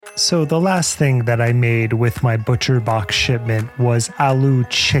So the last thing that I made with my Butcher Box shipment was aloo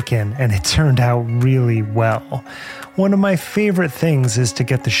chicken, and it turned out really well. One of my favorite things is to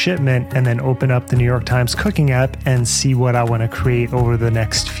get the shipment and then open up the New York Times cooking app and see what I want to create over the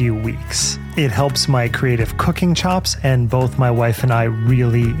next few weeks. It helps my creative cooking chops, and both my wife and I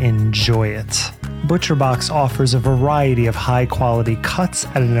really enjoy it. ButcherBox offers a variety of high-quality cuts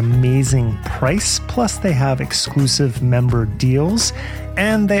at an amazing price, plus they have exclusive member deals,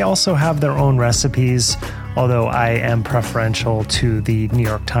 and they also have their own recipes, although I am preferential to the New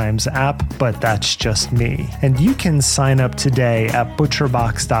York Times app, but that's just me. And you can sign up today at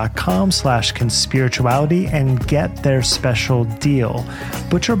butcherbox.com/conspirituality and get their special deal.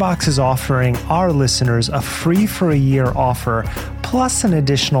 ButcherBox is offering our listeners a free for a year offer plus an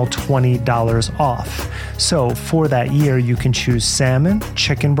additional $20 off. So for that year, you can choose salmon,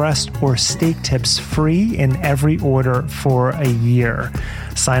 chicken breast, or steak tips free in every order for a year.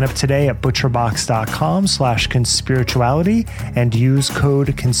 Sign up today at butcherbox.com/conspirituality and use code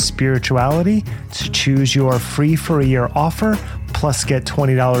conspirituality to choose your free for a year offer, plus get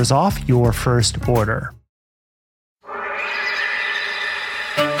 $20 off your first order.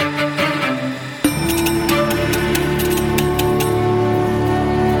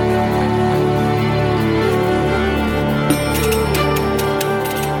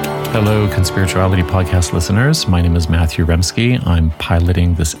 Hello, Conspirituality Podcast listeners. My name is Matthew Remski. I'm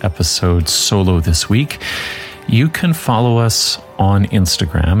piloting this episode solo this week. You can follow us on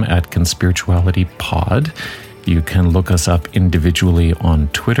Instagram at conspiritualitypod. You can look us up individually on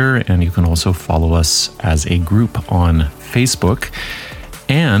Twitter, and you can also follow us as a group on Facebook.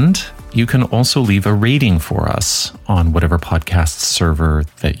 And you can also leave a rating for us on whatever podcast server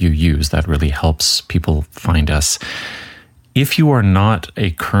that you use. That really helps people find us. If you are not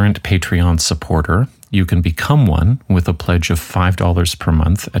a current Patreon supporter, you can become one with a pledge of $5 per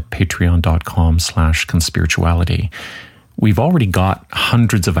month at patreon.com/conspirituality. We've already got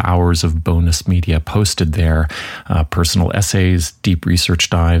hundreds of hours of bonus media posted there, personal essays, deep research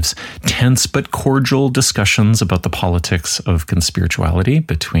dives, tense but cordial discussions about the politics of conspirituality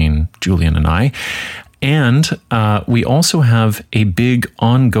between Julian and I. And we also have a big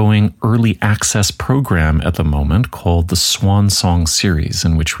ongoing early access program at the moment called the Swan Song Series,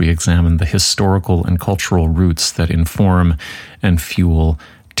 in which we examine the historical and cultural roots that inform and fuel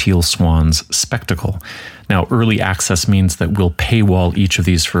Teal Swan's spectacle. Now, early access means that we'll paywall each of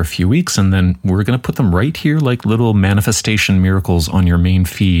these for a few weeks, and then we're going to put them right here like little manifestation miracles on your main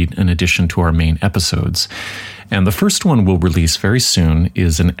feed in addition to our main episodes. And the first one we'll release very soon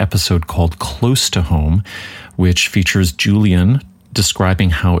is an episode called Close to Home, which features Julian describing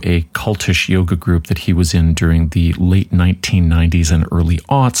how a cultish yoga group that he was in during the late 1990s and early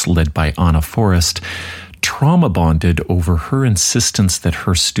aughts, led by Anna Forrest, trauma bonded over her insistence that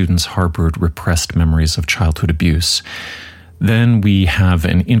her students harbored repressed memories of childhood abuse. Then we have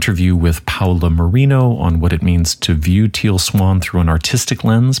an interview with Paula Marino on what it means to view Teal Swan through an artistic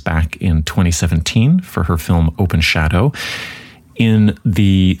lens back in 2017 for her film Open Shadow. In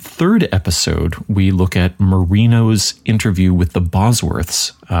the third episode, we look at Marino's interview with the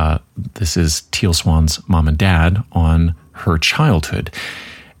Bosworths. This is Teal Swan's mom and dad on her childhood.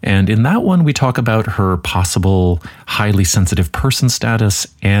 And in that one, we talk about her possible highly sensitive person status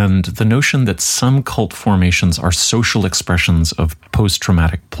and the notion that some cult formations are social expressions of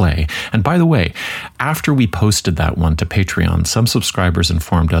post-traumatic play. And by the way, after we posted that one to Patreon, some subscribers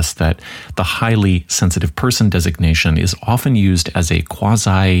informed us that the highly sensitive person designation is often used as a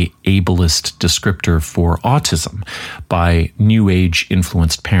quasi-ableist descriptor for autism by New Age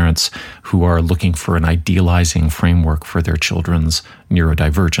influenced parents who are looking for an idealizing framework for their children's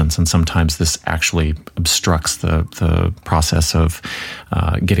neurodivergence, and sometimes this actually obstructs the process of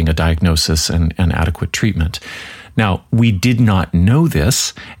getting a diagnosis and adequate treatment. Now, we did not know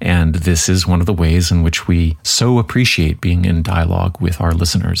this, and this is one of the ways in which we so appreciate being in dialogue with our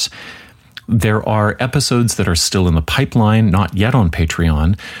listeners. There are episodes that are still in the pipeline, not yet on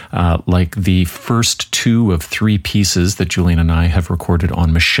Patreon, like the first 2 of 3 pieces that Julian and I have recorded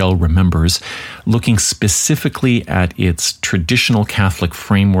on Michelle Remembers, looking specifically at its traditional Catholic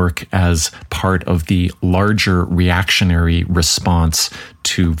framework as part of the larger reactionary response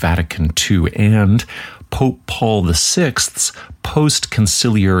to Vatican II and Pope Paul VI's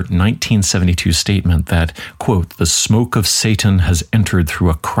post-conciliar 1972 statement that, quote, "the smoke of Satan has entered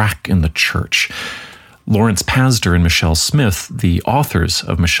through a crack in the church." Lawrence Pasder and Michelle Smith, the authors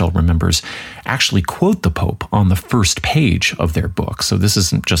of Michelle Remembers, actually quote the Pope on the first page of their book. So this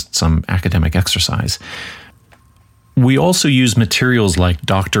isn't just some academic exercise. We also use materials like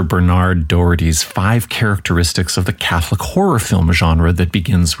Dr. Bernard Doherty's 5 characteristics of the Catholic horror film genre that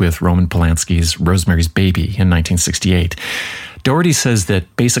begins with Roman Polanski's Rosemary's Baby in 1968. Doherty says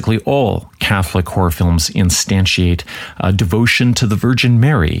that basically all Catholic horror films instantiate a devotion to the Virgin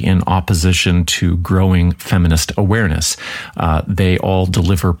Mary in opposition to growing feminist awareness. They all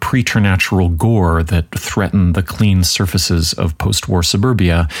deliver preternatural gore that threaten the clean surfaces of post-war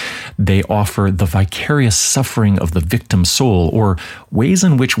suburbia. They offer the vicarious suffering of the victim soul, or ways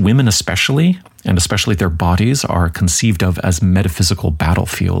in which women especially, and especially their bodies, are conceived of as metaphysical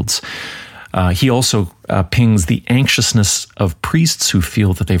battlefields. He also pings the anxiousness of priests who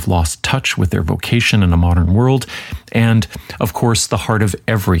feel that they've lost touch with their vocation in a modern world, and, of course, the heart of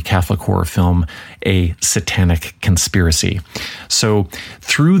every Catholic horror film, a satanic conspiracy. So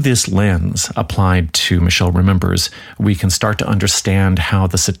through this lens applied to Michelle Remembers, we can start to understand how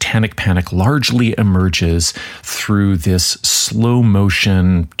the satanic panic largely emerges through this slow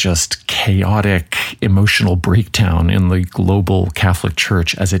motion, just chaotic emotional breakdown in the global Catholic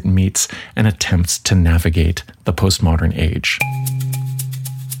Church as it meets and attempts to navigate the postmodern age.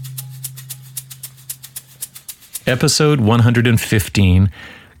 Episode 115,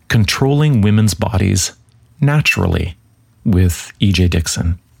 Controlling Women's Bodies Naturally, with E.J.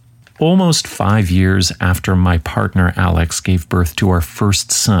 Dickson. Almost 5 years after my partner Alex gave birth to our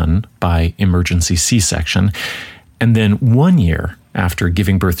first son by emergency C-section, and then 1 year after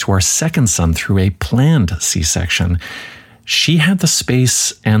giving birth to our second son through a planned C-section, she had the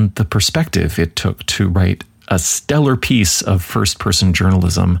space and the perspective it took to write a stellar piece of first-person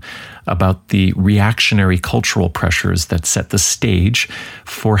journalism about the reactionary cultural pressures that set the stage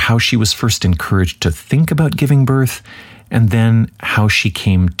for how she was first encouraged to think about giving birth, and then how she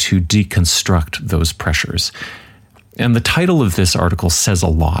came to deconstruct those pressures. And the title of this article says a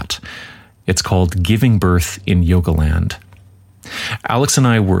lot. It's called Giving Birth in Yogaland. Alex and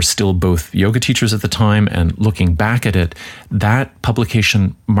I were still both yoga teachers at the time, and looking back at it, that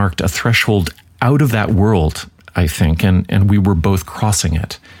publication marked a threshold out of that world, I think, and we were both crossing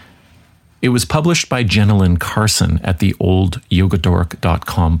it. It was published by Jenna Lynn Carson at the old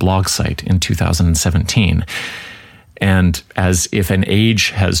yogadork.com blog site in 2017. And as if an age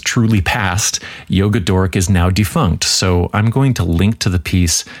has truly passed, Yoga Dork is now defunct, so I'm going to link to the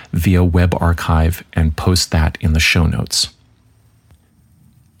piece via web archive and post that in the show notes.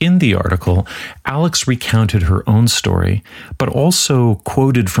 In the article, Alex recounted her own story, but also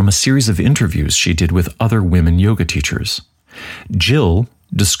quoted from a series of interviews she did with other women yoga teachers. Jill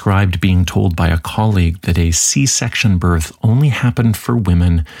described being told by a colleague that a C-section birth only happened for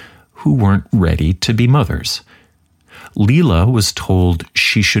women who weren't ready to be mothers. Leela was told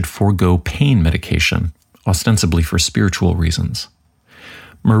she should forego pain medication, ostensibly for spiritual reasons.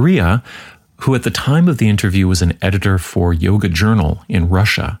 Maria, who at the time of the interview was an editor for Yoga Journal in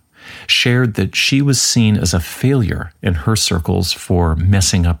Russia, shared that she was seen as a failure in her circles for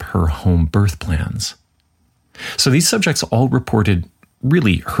messing up her home birth plans. So these subjects all reported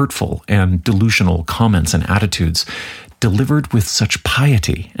really hurtful and delusional comments and attitudes delivered with such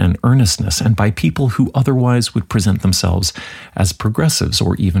piety and earnestness, and by people who otherwise would present themselves as progressives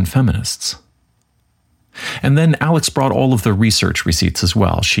or even feminists. And then Alex brought all of the research receipts as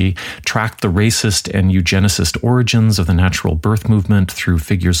well. She tracked the racist and eugenicist origins of the natural birth movement through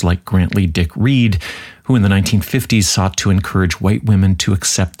figures like Grantley Dick Reed, who in the 1950s sought to encourage white women to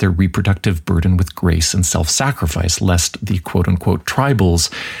accept their reproductive burden with grace and self-sacrifice, lest the quote-unquote tribals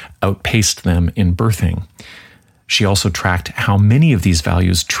outpaced them in birthing. She also tracked how many of these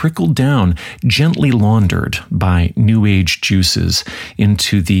values trickled down, gently laundered by New Age juices,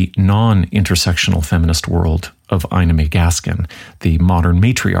 into the non-intersectional feminist world of Ina May Gaskin, the modern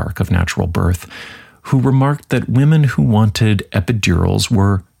matriarch of natural birth, who remarked that women who wanted epidurals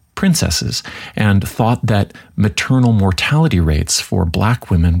were princesses and thought that maternal mortality rates for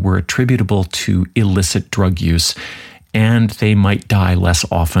Black women were attributable to illicit drug use, and they might die less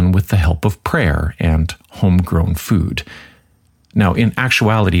often with the help of prayer and homegrown food. Now, in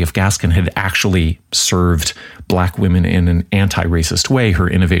actuality, if Gaskin had actually served Black women in an anti-racist way, her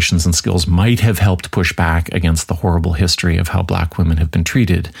innovations and skills might have helped push back against the horrible history of how Black women have been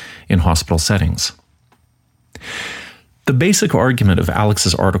treated in hospital settings. The basic argument of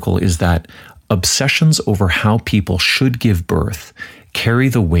Alex's article is that obsessions over how people should give birth carry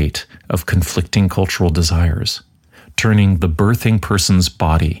the weight of conflicting cultural desires, turning the birthing person's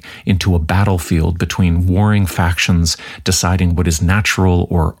body into a battlefield between warring factions deciding what is natural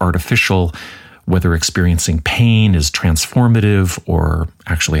or artificial, whether experiencing pain is transformative or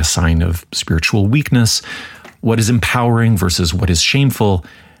actually a sign of spiritual weakness, what is empowering versus what is shameful,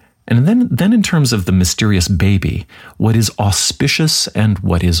 And then in terms of the mysterious baby, what is auspicious and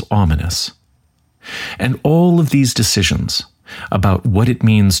what is ominous? And all of these decisions about what it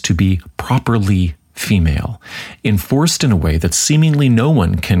means to be properly female, enforced in a way that seemingly no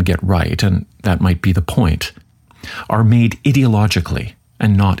one can get right, and that might be the point, are made ideologically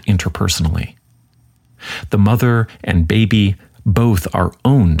and not interpersonally. The mother and baby both are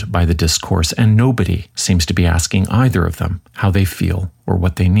owned by the discourse, and nobody seems to be asking either of them how they feel or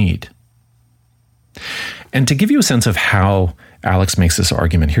what they need. And to give you a sense of how Alex makes this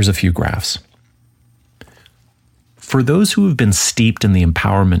argument, here's a few graphs. For those who have been steeped in the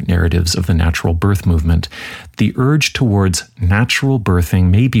empowerment narratives of the natural birth movement, the urge towards natural birthing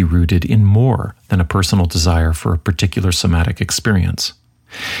may be rooted in more than a personal desire for a particular somatic experience.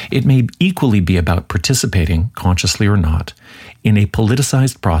 It may equally be about participating, consciously or not, in a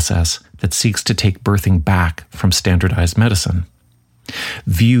politicized process that seeks to take birthing back from standardized medicine.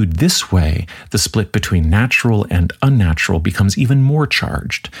 Viewed this way, the split between natural and unnatural becomes even more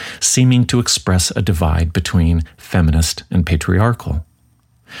charged, seeming to express a divide between feminist and patriarchal.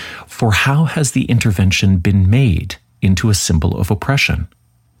 For how has the intervention been made into a symbol of oppression?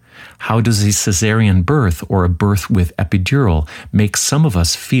 How does a cesarean birth or a birth with epidural make some of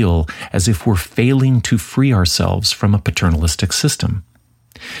us feel as if we're failing to free ourselves from a paternalistic system?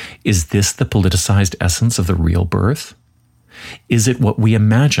 Is this the politicized essence of the real birth? Is it what we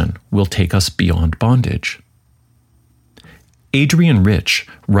imagine will take us beyond bondage? Adrienne Rich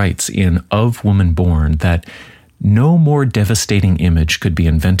writes in Of Woman Born that no more devastating image could be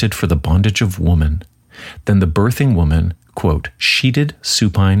invented for the bondage of woman than the birthing woman, quote, sheeted,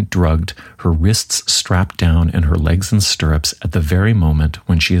 supine, drugged, her wrists strapped down and her legs in stirrups at the very moment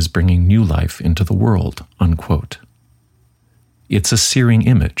when she is bringing new life into the world, unquote. It's a searing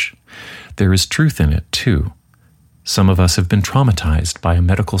image. There is truth in it, too. Some of us have been traumatized by a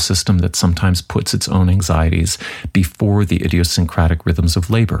medical system that sometimes puts its own anxieties before the idiosyncratic rhythms of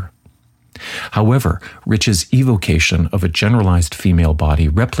labor. However, Rich's evocation of a generalized female body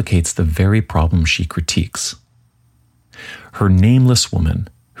replicates the very problem she critiques. Her nameless woman,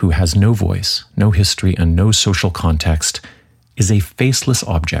 who has no voice, no history, and no social context, is a faceless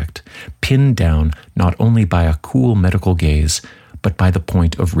object, pinned down not only by a cool medical gaze, but by the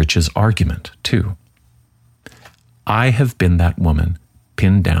point of Rich's argument, too. I have been that woman,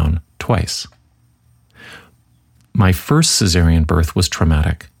 pinned down twice. My first cesarean birth was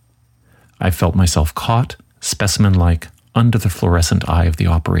traumatic. I felt myself caught, specimen-like, under the fluorescent eye of the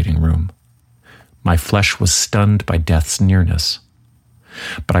operating room. My flesh was stunned by death's nearness.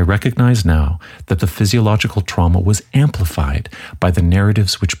 But I recognize now that the physiological trauma was amplified by the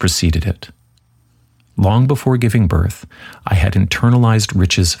narratives which preceded it. Long before giving birth, I had internalized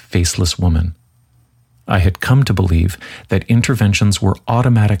Rich's faceless woman. I had come to believe that interventions were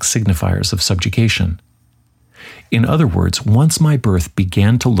automatic signifiers of subjugation. In other words, once my birth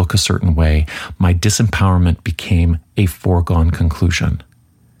began to look a certain way, my disempowerment became a foregone conclusion.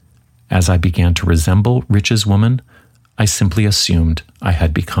 As I began to resemble Rich's woman, I simply assumed I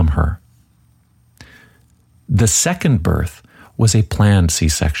had become her. The second birth was a planned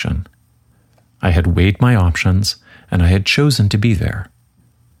C-section. I had weighed my options, and I had chosen to be there.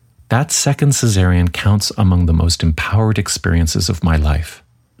 That second cesarean counts among the most empowered experiences of my life.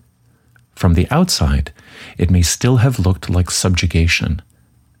 From the outside, it may still have looked like subjugation.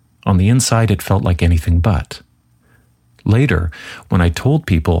 On the inside, it felt like anything but. Later, when I told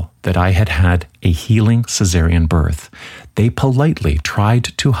people that I had had a healing cesarean birth, they politely tried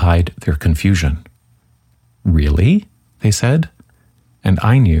to hide their confusion. Really? They said. And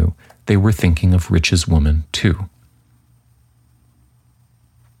I knew they were thinking of Rich's woman, too.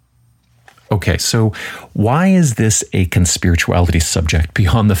 Okay, so why is this a conspirituality subject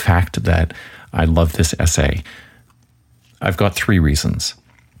beyond the fact that I love this essay? I've got 3 reasons.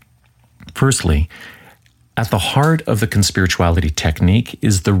 Firstly, at the heart of the conspirituality technique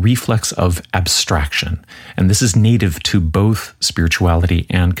is the reflex of abstraction, and this is native to both spirituality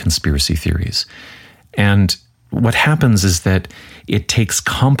and conspiracy theories. And what happens is that it takes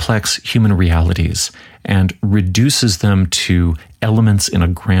complex human realities and reduces them to elements in a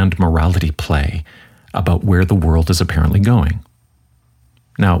grand morality play about where the world is apparently going.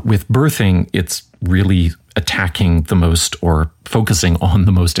 Now, with birthing, it's really attacking the most, or focusing on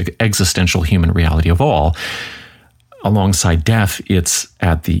the most existential human reality of all. Alongside death, it's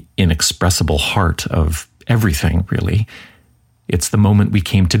at the inexpressible heart of everything, really. It's the moment we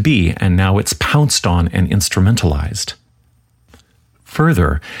came to be, and now it's pounced on and instrumentalized.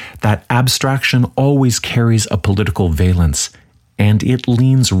 Further, that abstraction always carries a political valence, and it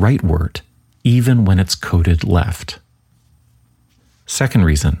leans rightward, even when it's coded left. Second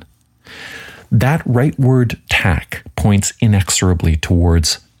reason, That rightward tack points inexorably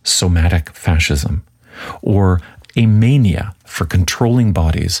towards somatic fascism, or a mania for controlling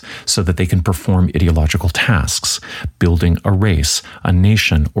bodies so that they can perform ideological tasks, building a race, a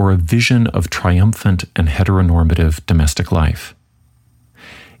nation, or a vision of triumphant and heteronormative domestic life.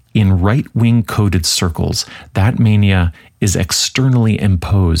 In right-wing coded circles, that mania is externally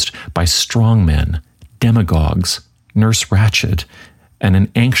imposed by strongmen, demagogues, Nurse Ratched, and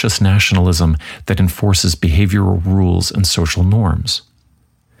an anxious nationalism that enforces behavioral rules and social norms.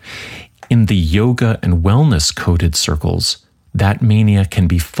 In the yoga and wellness coded circles, that mania can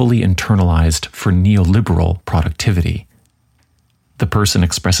be fully internalized for neoliberal productivity. The person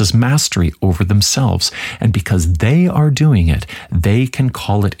expresses mastery over themselves, and because they are doing it, they can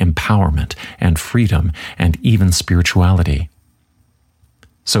call it empowerment and freedom and even spirituality.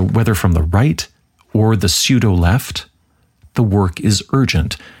 So whether from the right or the pseudo-left, the work is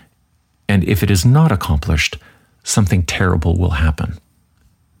urgent, and if it is not accomplished, something terrible will happen.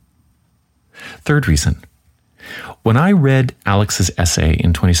 Third reason. When I read Alex's essay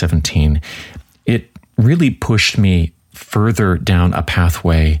in 2017, it really pushed me further down a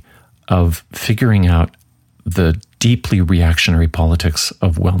pathway of figuring out the deeply reactionary politics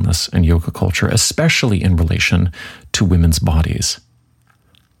of wellness and yoga culture, especially in relation to women's bodies.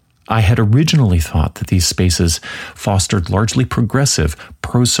 I had originally thought that these spaces fostered largely progressive,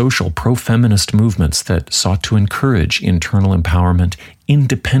 pro-social, pro-feminist movements that sought to encourage internal empowerment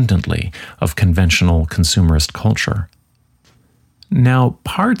independently of conventional consumerist culture. Now,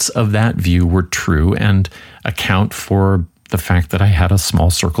 parts of that view were true and account for the fact that I had a small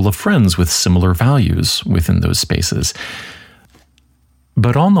circle of friends with similar values within those spaces.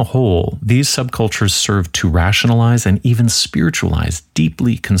 But on the whole, these subcultures serve to rationalize and even spiritualize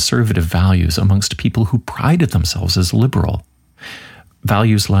deeply conservative values amongst people who prided themselves as liberal.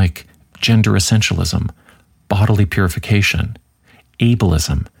 Values like gender essentialism, bodily purification,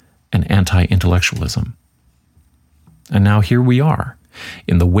 ableism, and anti-intellectualism. And now here we are,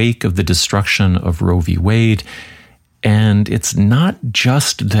 in the wake of the destruction of Roe v. Wade. And it's not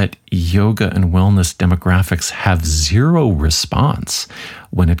just that yoga and wellness demographics have zero response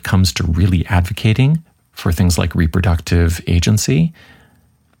when it comes to really advocating for things like reproductive agency.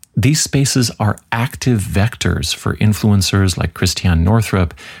 These spaces are active vectors for influencers like Christiane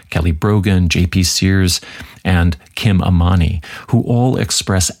Northrup, Kelly Brogan, J.P. Sears, and Kim Amani, who all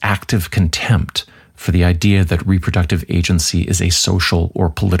express active contempt for the idea that reproductive agency is a social or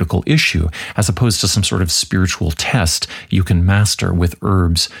political issue, as opposed to some sort of spiritual test you can master with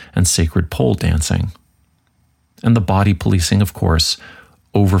herbs and sacred pole dancing. And the body policing, of course,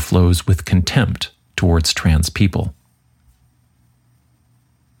 overflows with contempt towards trans people.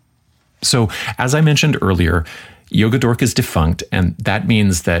 So, as I mentioned earlier, Yoga Dork is defunct, and that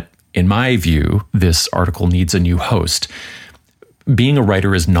means that, in my view, this article needs a new host. Being a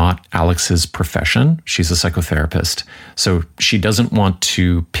writer is not Alex's profession. She's a psychotherapist. So she doesn't want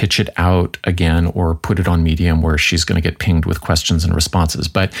to pitch it out again or put it on Medium where she's going to get pinged with questions and responses.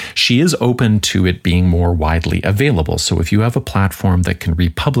 But she is open to it being more widely available. So if you have a platform that can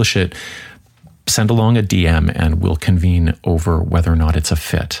republish it, send along a DM and we'll convene over whether or not it's a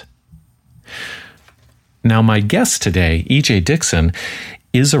fit. Now, my guest today, E.J. Dickson,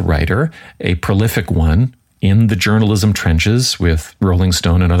 is a writer, a prolific one, in the journalism trenches with Rolling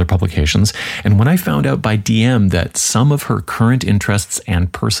Stone and other publications. And when I found out by DM that some of her current interests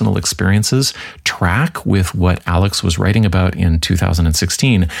and personal experiences track with what Alex was writing about in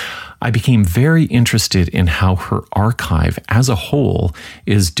 2016, I became very interested in how her archive as a whole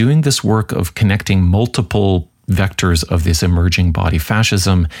is doing this work of connecting multiple vectors of this emerging body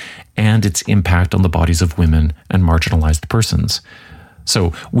fascism and its impact on the bodies of women and marginalized persons.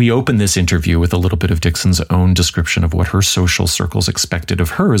 So we open this interview with a little bit of Dickson's own description of what her social circles expected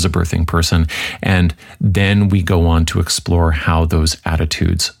of her as a birthing person, and then we go on to explore how those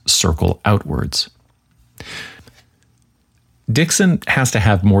attitudes circle outwards. Dickson has to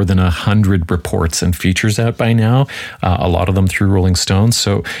have more than 100 reports and features out by now, a lot of them through Rolling Stone.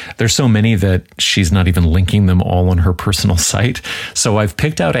 So there's so many that she's not even linking them all on her personal site. So I've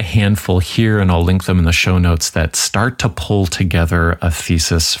picked out a handful here, and I'll link them in the show notes, that start to pull together a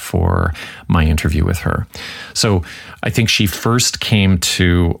thesis for my interview with her. So I think she first came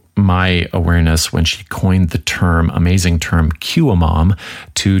to my awareness when she coined the amazing term QAnon,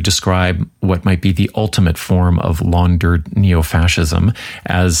 to describe what might be the ultimate form of laundered neo-fascism,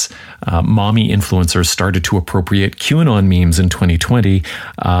 as mommy influencers started to appropriate QAnon memes in 2020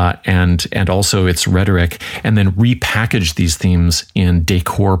 and also its rhetoric, and then repackage these themes in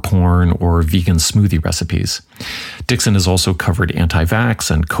decor porn or vegan smoothie recipes. Dickson has also covered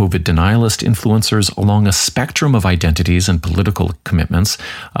anti-vax and COVID denialist influencers along a spectrum of identities and political commitments.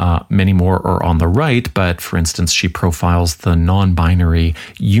 Many more are on the right, but for instance, she profiles the non-binary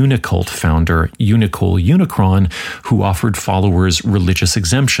Unicult founder, Unicole Unicron, who offered followers religious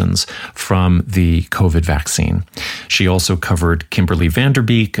exemptions from the COVID vaccine. She also covered Kimberly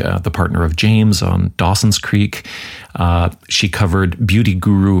Vanderbeek, the partner of James on Dawson's Creek. She covered beauty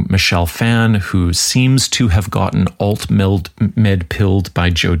guru Michelle Phan, who seems to have gotten alt-med pilled by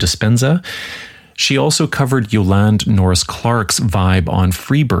Joe Dispenza. She also covered Yolande Norris Clark's vibe on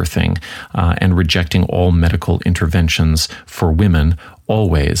free birthing and rejecting all medical interventions for women,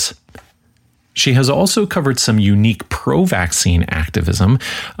 always. She has also covered some unique pro-vaccine activism.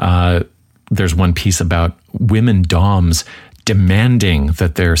 There's one piece about women doms demanding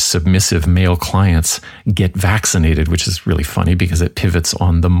that their submissive male clients get vaccinated, which is really funny because it pivots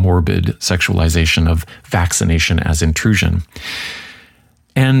on the morbid sexualization of vaccination as intrusion.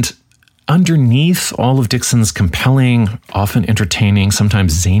 And underneath all of Dickson's compelling, often entertaining,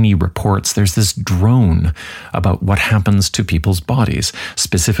 sometimes zany reports, there's this drone about what happens to people's bodies,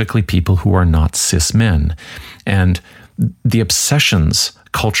 specifically people who are not cis men, and the obsessions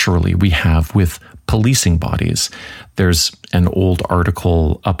culturally we have with policing bodies. There's an old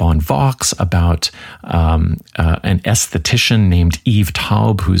article up on Vox about an esthetician named Eve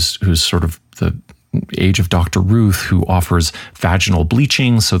Taub, who's sort of the age of Dr. Ruth, who offers vaginal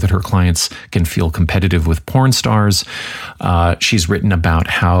bleaching so that her clients can feel competitive with porn stars. She's written about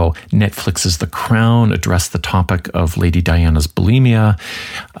how Netflix's The Crown addressed the topic of Lady Diana's bulimia.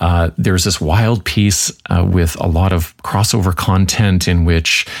 There's this wild piece with a lot of crossover content in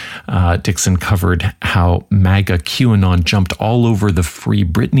which Dickson covered how MAGA QAnon jumped all over the Free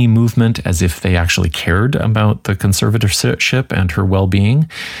Britney movement as if they actually cared about the conservatorship and her well-being.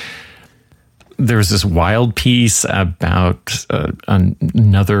 There's this wild piece about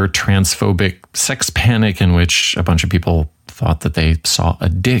another transphobic sex panic in which a bunch of people thought that they saw a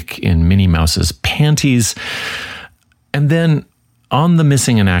dick in Minnie Mouse's panties. And then on the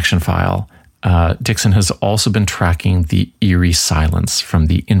Missing in Action file, Dickson has also been tracking the eerie silence from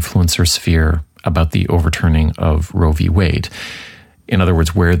the influencer sphere about the overturning of Roe v. Wade. In other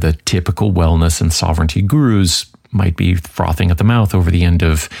words, where the typical wellness and sovereignty gurus might be frothing at the mouth over the end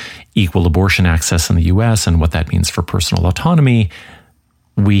of equal abortion access in the US and what that means for personal autonomy,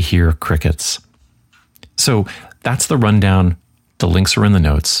 we hear crickets. So that's the rundown. The links are in the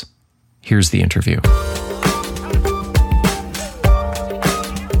notes. Here's the interview.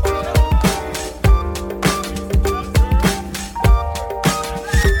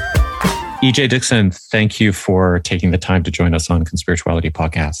 E.J. Dickson, thank you for taking the time to join us on Conspirituality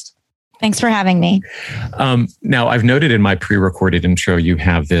Podcast. Thanks for having me. Now, I've noted in my pre-recorded intro, you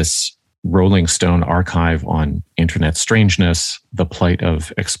have this Rolling Stone archive on internet strangeness, the plight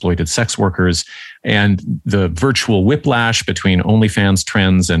of exploited sex workers, and the virtual whiplash between OnlyFans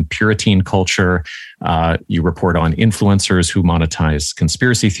trends and Puritan culture. You report on influencers who monetize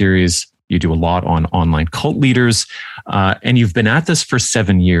conspiracy theories. You do a lot on online cult leaders. And you've been at this for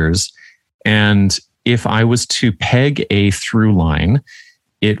 7 years. And if I was to peg a through line,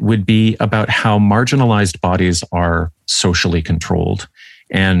 it would be about how marginalized bodies are socially controlled.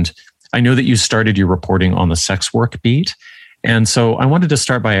 And I know that you started your reporting on the sex work beat. And so I wanted to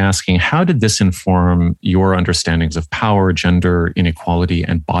start by asking, how did this inform your understandings of power, gender, inequality,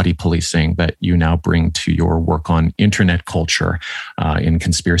 and body policing that you now bring to your work on internet culture in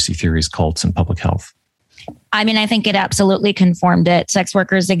conspiracy theories, cults, and public health? I mean, I think it absolutely conformed it. Sex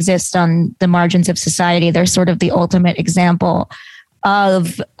workers exist on the margins of society. They're sort of the ultimate example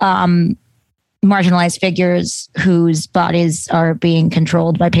of marginalized figures whose bodies are being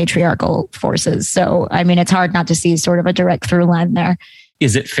controlled by patriarchal forces. So, I mean, it's hard not to see sort of a direct through line there.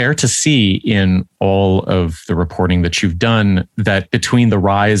 Is it fair to see in all of the reporting that you've done that between the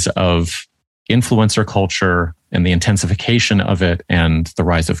rise of influencer culture and the intensification of it and the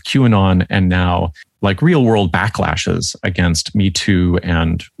rise of QAnon and now like real world backlashes against Me Too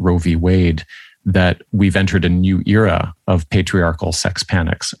and Roe v. Wade, that we've entered a new era of patriarchal sex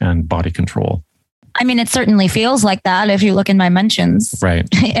panics and body control? I mean, it certainly feels like that if you look in my mentions. Right.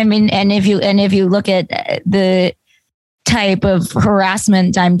 I mean, and if you look at the type of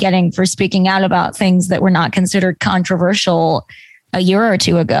harassment I'm getting for speaking out about things that were not considered controversial a year or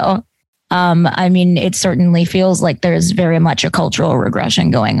two ago. I mean, it certainly feels like there's very much a cultural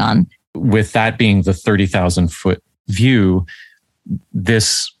regression going on. With that being the 30,000-foot view,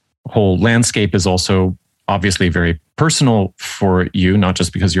 this whole landscape is also obviously very personal for you, not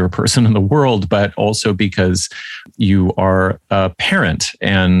just because you're a person in the world, but also because you are a parent.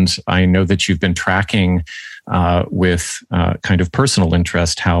 And I know that you've been tracking with kind of personal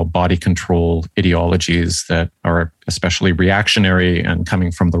interest how body control ideologies that are especially reactionary and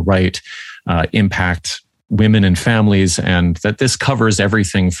coming from the right impact women and families, and that this covers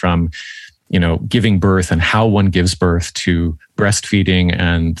everything from giving birth and how one gives birth to breastfeeding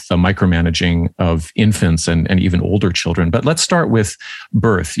and the micromanaging of infants and even older children. But let's start with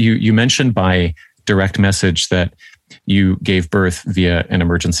birth. You mentioned by direct message that you gave birth via an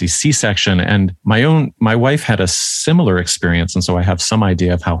emergency C-section, and my wife had a similar experience, and so I have some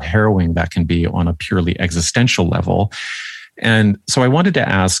idea of how harrowing that can be on a purely existential level. And so I wanted to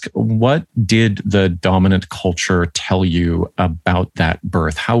ask, what did the dominant culture tell you about that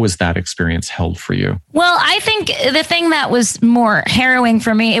birth? How was that experience held for you? Well, I think the thing that was more harrowing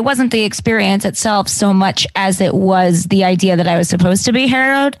for me, it wasn't the experience itself so much as it was the idea that I was supposed to be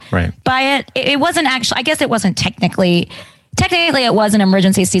harrowed by it. It wasn't actually, I guess it wasn't technically it was an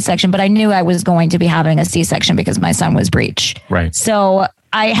emergency C-section, but I knew I was going to be having a C-section because my son was breech. Right. So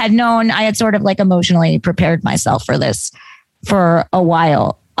I had sort of like emotionally prepared myself for this for a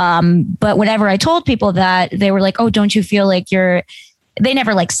while. But whenever I told people that, they were like, oh, don't you feel like they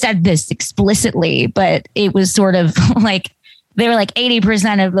never like said this explicitly, but it was sort of like, they were like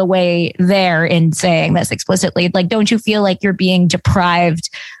 80% of the way there in saying this explicitly. Like, don't you feel like you're being deprived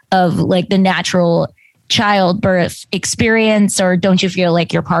of like the natural childbirth experience? Or don't you feel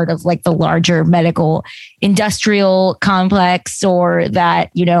like you're part of like the larger medical industrial complex, or that,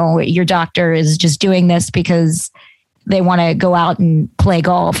 your doctor is just doing this because they want to go out and play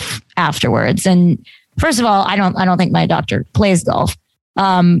golf afterwards? And first of all, I don't think my doctor plays golf.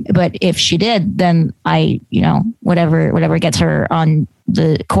 But if she did, then whatever gets her on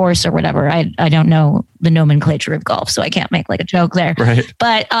the course or whatever, I don't know the nomenclature of golf, so I can't make like a joke there. Right.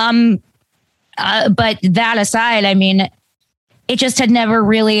 But that aside, I mean, it just had never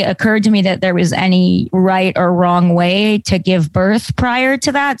really occurred to me that there was any right or wrong way to give birth prior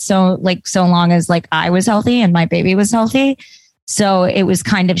to that. So long as like I was healthy and my baby was healthy. So it was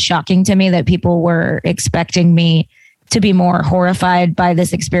kind of shocking to me that people were expecting me to be more horrified by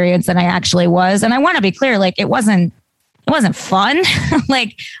this experience than I actually was. And I want to be clear, like it wasn't fun.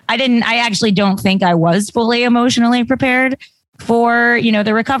 Like I actually don't think I was fully emotionally prepared for,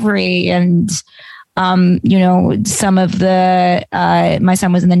 the recovery. And some of my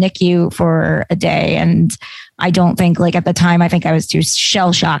son was in the NICU for a day, and I don't think like at the time, I think I was too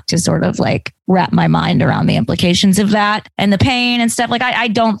shell shocked to sort of like wrap my mind around the implications of that and the pain and stuff. Like, I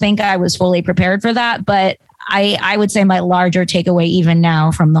don't think I was fully prepared for that, but I would say my larger takeaway even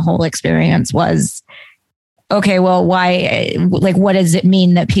now from the whole experience was, okay, well, why, like, what does it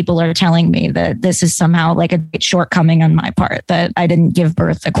mean that people are telling me that this is somehow like a shortcoming on my part, that I didn't give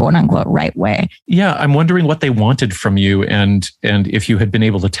birth the quote unquote right way? Yeah, I'm wondering what they wanted from you, and if you had been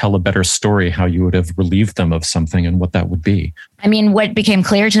able to tell a better story, how you would have relieved them of something and what that would be. I mean, what became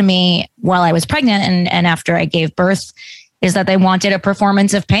clear to me while I was pregnant and after I gave birth is that they wanted a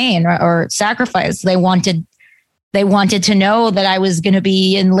performance of pain or sacrifice. They wanted to know that I was going to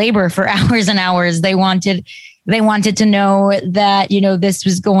be in labor for hours and hours. They wanted to know that, this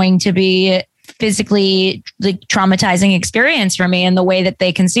was going to be physically the traumatizing experience for me in the way that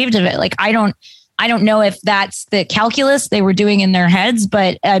they conceived of it. Like, I don't know if that's the calculus they were doing in their heads,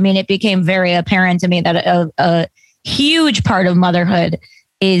 but I mean, it became very apparent to me that a huge part of motherhood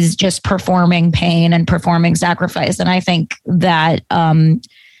is just performing pain and performing sacrifice. And I think that,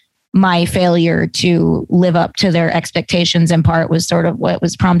 my failure to live up to their expectations in part was sort of what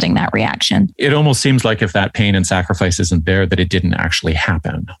was prompting that reaction. It almost seems like if that pain and sacrifice isn't there, that it didn't actually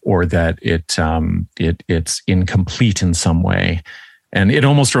happen, or that it's incomplete in some way. And it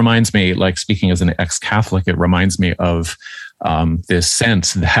almost reminds me, like speaking as an ex-Catholic, it reminds me of this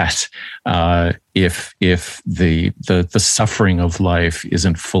sense that if the suffering of life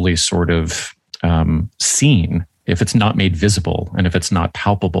isn't fully sort of seen, if it's not made visible and if it's not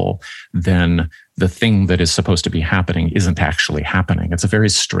palpable, then the thing that is supposed to be happening isn't actually happening. It's a very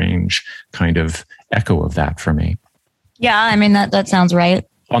strange kind of echo of that for me. Yeah, I mean, that sounds right.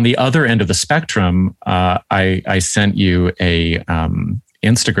 On the other end of the spectrum, I sent you a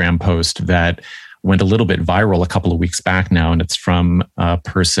Instagram post that went a little bit viral a couple of weeks back now, and it's from a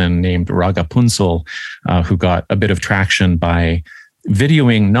person named Raga Punsel, who got a bit of traction by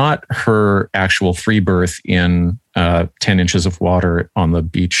videoing not her actual free birth in 10 inches of water on the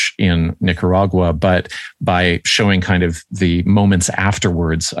beach in Nicaragua, but by showing kind of the moments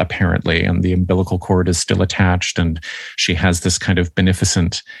afterwards, apparently, and the umbilical cord is still attached, and she has this kind of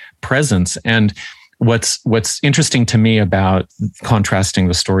beneficent presence. And what's interesting to me about contrasting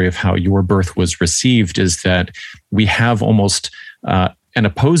the story of how your birth was received is that we have almost an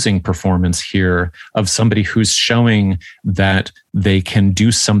opposing performance here of somebody who's showing that they can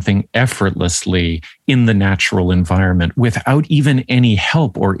do something effortlessly in the natural environment without even any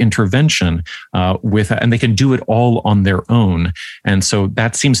help or intervention, and they can do it all on their own. And so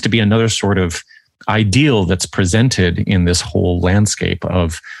that seems to be another sort of ideal that's presented in this whole landscape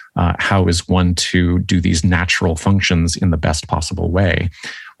of how is one to do these natural functions in the best possible way.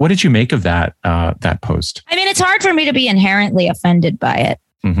 What did you make of that post? I mean, it's hard for me to be inherently offended by it,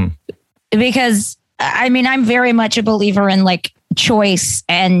 because I mean, I'm very much a believer in like choice,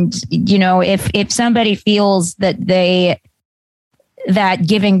 and if somebody feels that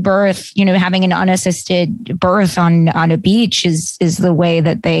giving birth, having an unassisted birth on a beach is the way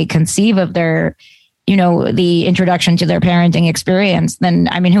that they conceive of their, the introduction to their parenting experience, then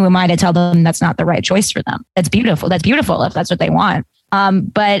I mean, who am I to tell them that's not the right choice for them? That's beautiful. That's beautiful if that's what they want.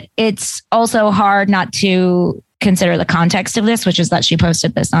 But it's also hard not to consider the context of this, which is that she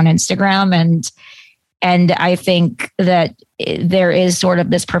posted this on Instagram. And I think that there is sort of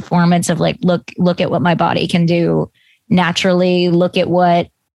this performance of like, look at what my body can do naturally. Look at what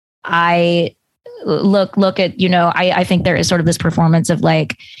I look at, I think there is sort of this performance of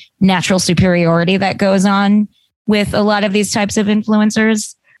like natural superiority that goes on with a lot of these types of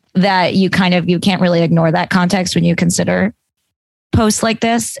influencers that you can't really ignore that context when you consider posts like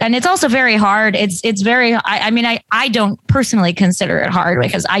this. And it's also very hard. It's very, I don't personally consider it hard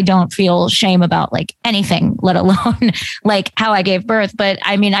because I don't feel shame about like anything, let alone like how I gave birth. But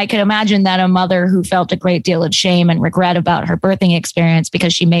I mean, I could imagine that a mother who felt a great deal of shame and regret about her birthing experience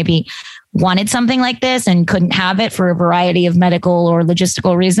because she maybe wanted something like this and couldn't have it for a variety of medical or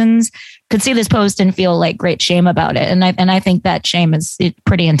logistical reasons could see this post and feel like great shame about it. And I think that shame is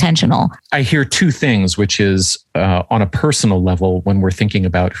pretty intentional. I hear two things, which is on a personal level, when we're thinking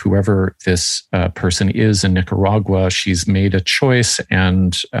about whoever this person is in Nicaragua, she's made a choice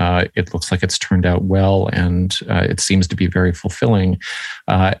and it looks like it's turned out well and it seems to be very fulfilling.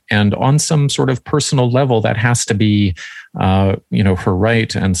 And on some sort of personal level, that has to be her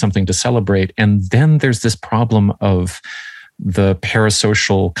right and something to celebrate. And then there's this problem of the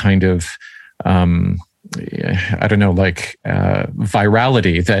parasocial kind of, virality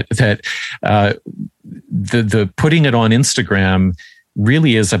that the putting it on Instagram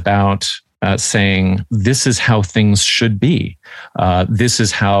really is about saying, this is how things should be. This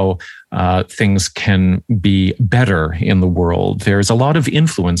is how things can be better in the world. There's a lot of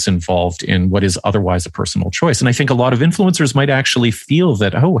influence involved in what is otherwise a personal choice. And I think a lot of influencers might actually feel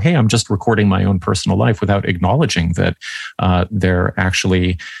that, oh, hey, I'm just recording my own personal life without acknowledging that they're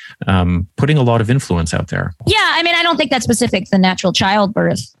actually putting a lot of influence out there. Yeah, I mean, I don't think that's specific to the natural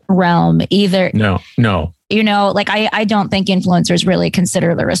childbirth realm either. No. I don't think influencers really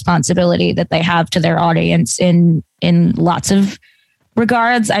consider the responsibility that they have to their audience in lots of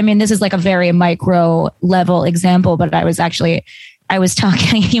regards. I mean, this is like a very micro level example, but I was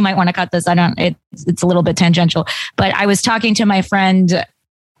talking, you might want to cut this. It's a little bit tangential, but I was talking to my friend.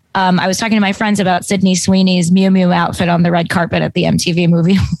 I was talking to my friends about Sydney Sweeney's Miu Miu outfit on the red carpet at the MTV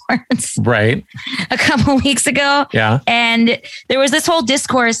Movie Awards. Right. A couple weeks ago. Yeah. And there was this whole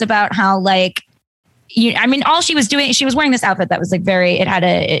discourse about how like, all she was doing, she was wearing this outfit that was like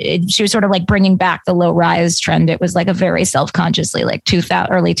she was sort of like bringing back the low rise trend. It was like a very self-consciously like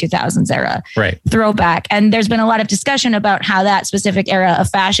early 2000s era throwback. And there's been a lot of discussion about how that specific era of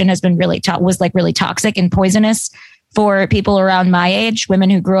fashion has been really toxic and poisonous for people around my age, women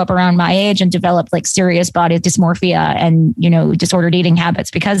who grew up around my age and developed like serious body dysmorphia and, disordered eating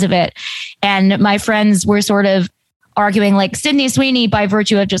habits because of it. And my friends were sort of arguing like Sydney Sweeney, by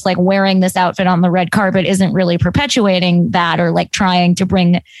virtue of just like wearing this outfit on the red carpet, isn't really perpetuating that or like trying to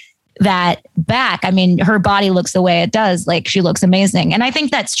bring that back. I mean, her body looks the way it does. Like she looks amazing. And I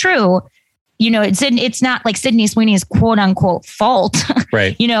think that's true. It's not like Sydney Sweeney's quote unquote fault.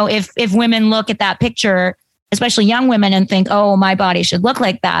 Right. If women look at that picture, especially young women, and think, oh, my body should look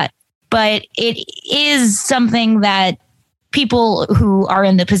like that. But it is something that people who are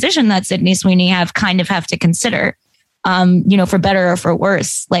in the position that Sydney Sweeney have to consider. For better or for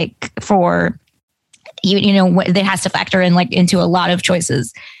worse, like for, it has to factor in like into a lot of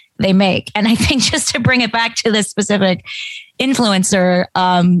choices they make. And I think just to bring it back to this specific influencer,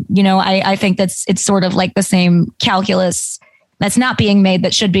 I think it's sort of like the same calculus that's not being made,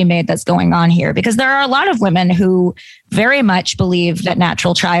 that should be made, that's going on here. Because there are a lot of women who very much believe that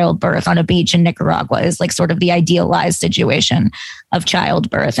natural childbirth on a beach in Nicaragua is like sort of the idealized situation of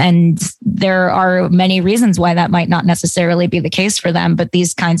childbirth. And there are many reasons why that might not necessarily be the case for them. But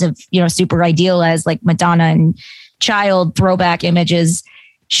these kinds of, super idealized like Madonna and child throwback images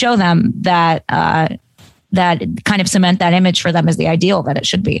show them that that kind of cement that image for them as the ideal that it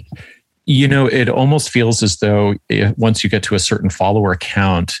should be. It almost feels as though once you get to a certain follower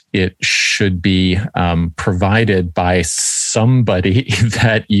count, it should be provided by somebody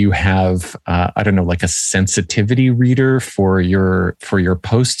that you have, like a sensitivity reader for your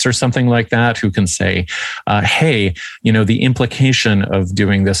posts or something like that, who can say, hey, the implication of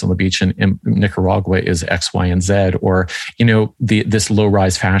doing this on the beach in Nicaragua is X, Y, and Z, or, this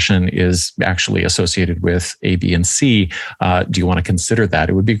low-rise fashion is actually associated with A, B, and C. Do you want to consider that?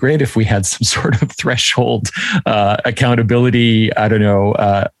 It would be great if we had some sort of threshold accountability,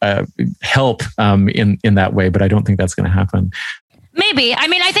 help in that way, but I don't think that's going to happen. Maybe. I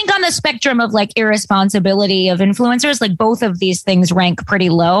mean, I think on the spectrum of like irresponsibility of influencers, like both of these things rank pretty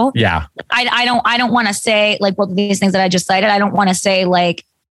low. Yeah. I don't want to say like both of these things that I just cited. I don't want to say like,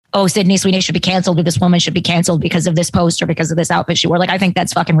 oh, Sydney Sweeney should be canceled, or this woman should be canceled because of this post or because of this outfit she wore. Like, I think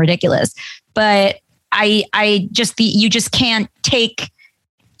that's fucking ridiculous. But you just can't take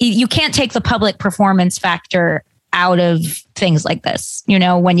the public performance factor out of things like this,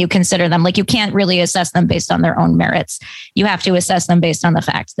 when you consider them. Like, you can't really assess them based on their own merits. You have to assess them based on the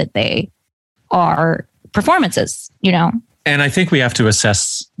fact that they are performances, And I think we have to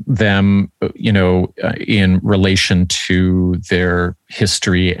assess them, in relation to their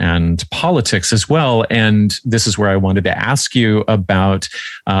history and politics as well. And this is where I wanted to ask you about,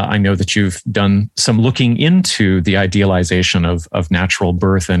 I know that you've done some looking into the idealization of natural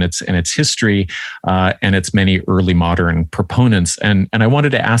birth and its history, and its many early modern proponents. And I wanted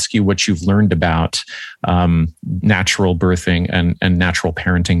to ask you what you've learned about natural birthing and natural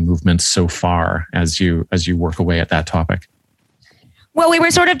parenting movements so far as you work away at that topic. Well, we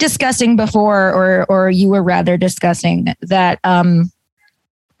were sort of discussing before, or you were rather discussing that,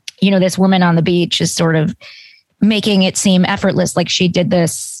 this woman on the beach is sort of making it seem effortless. Like she did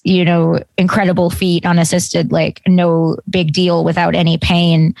this, incredible feat unassisted, like no big deal, without any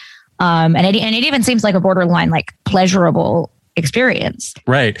pain. And it even seems like a borderline, like pleasurable experience.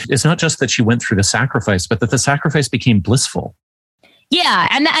 Right. It's not just that she went through the sacrifice, but that the sacrifice became blissful. Yeah.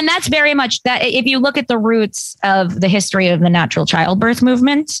 And that's very much that. If you look at the roots of the history of the natural childbirth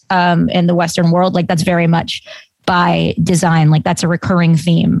movement in the Western world, like that's very much by design. Like that's a recurring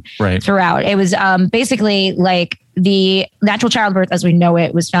theme throughout. It was basically like the natural childbirth as we know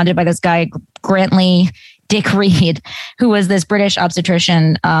it was founded by this guy, Grantley Dick Reed, who was this British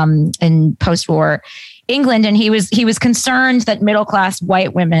obstetrician in post-war England. And he was concerned that middle-class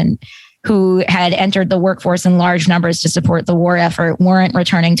white women who had entered the workforce in large numbers to support the war effort weren't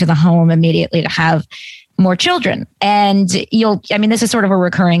returning to the home immediately to have more children. And this is sort of a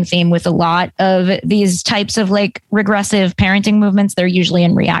recurring theme with a lot of these types of like regressive parenting movements. They're usually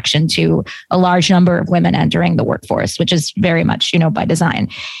in reaction to a large number of women entering the workforce, which is very much, by design.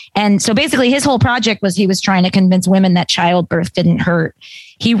 And so basically his whole project was he was trying to convince women that childbirth didn't hurt.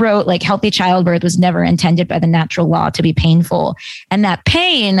 He wrote like healthy childbirth was never intended by the natural law to be painful. And that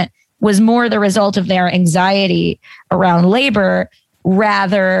pain was more the result of their anxiety around labor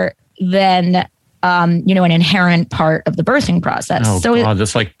rather than, an inherent part of the birthing process. Oh, so God,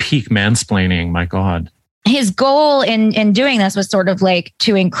 that's like peak mansplaining. My God. His goal in doing this was sort of like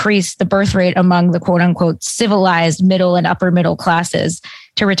to increase the birth rate among the quote unquote civilized middle and upper middle classes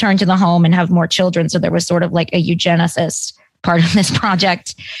to return to the home and have more children. So there was sort of like a eugenicist part of this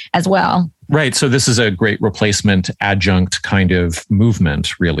project as well. Right. So this is a great replacement adjunct kind of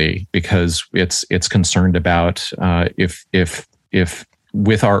movement, really, because it's concerned about if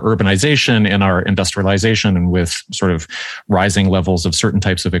with our urbanization and our industrialization and with sort of rising levels of certain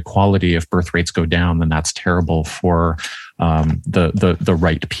types of equality, if birth rates go down, then that's terrible for the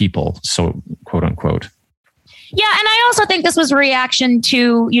right people. So quote unquote. Yeah. And I also think this was a reaction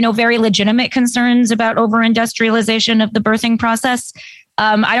to, very legitimate concerns about over-industrialization of the birthing process.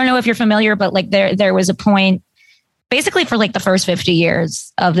 I don't know if you're familiar, but like there was a point basically for like the first 50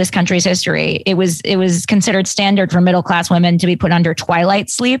 years of this country's history, it was considered standard for middle-class women to be put under twilight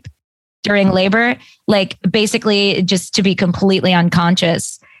sleep during labor, like basically just to be completely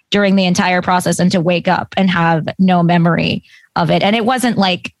unconscious during the entire process and to wake up and have no memory of it. And it wasn't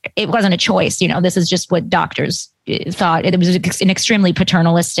a choice. This is just what doctors thought. It was an extremely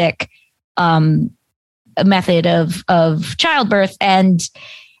paternalistic method of childbirth. And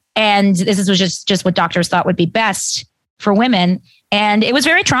this was just what doctors thought would be best for women. And it was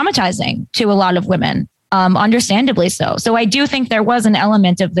very traumatizing to a lot of women, understandably so. So I do think there was an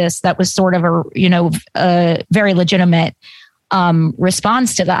element of this that was sort of a very legitimate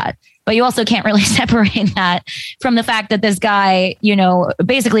response to that. But you also can't really separate that from the fact that this guy,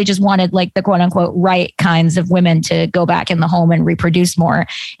 basically just wanted like the quote unquote right kinds of women to go back in the home and reproduce more.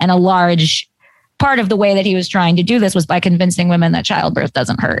 And a large part of the way that he was trying to do this was by convincing women that childbirth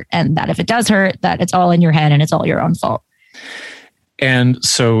doesn't hurt, and that if it does hurt, that it's all in your head and it's all your own fault. And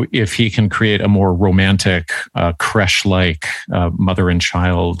so if he can create a more romantic, creche-like mother and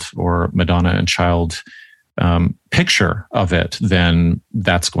child or Madonna and child picture of it, then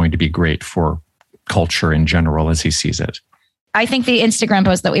that's going to be great for culture in general as he sees it. I think the Instagram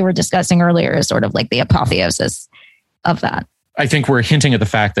post that we were discussing earlier is sort of like the apotheosis of that. I think we're hinting at the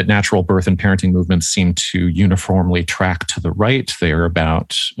fact that natural birth and parenting movements seem to uniformly track to the right. They are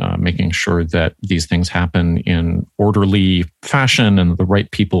about making sure that these things happen in orderly fashion and the right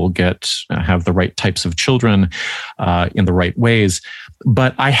people have the right types of children in the right ways.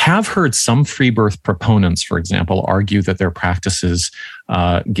 But I have heard some free birth proponents, for example, argue that their practices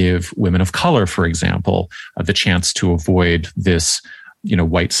give women of color, for example, the chance to avoid this,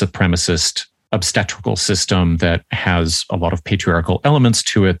 white supremacist obstetrical system that has a lot of patriarchal elements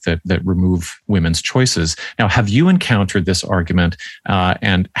to it that remove women's choices. Now, have you encountered this argument,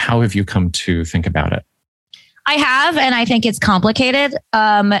 and how have you come to think about it? I have, and I think it's complicated.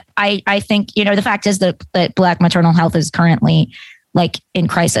 I think, the fact is that Black maternal health is currently in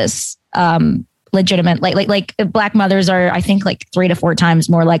crisis. Legitimate, like Black mothers are, I think, 3 to 4 times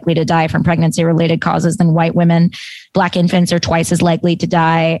more likely to die from pregnancy-related causes than white women. Black infants are twice as likely to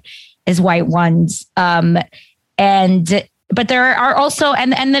die as white ones. But there are also,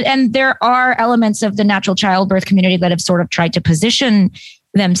 and there are elements of the natural childbirth community that have sort of tried to position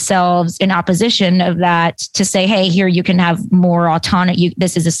themselves in opposition of that to say, hey, here you can have more autonomy.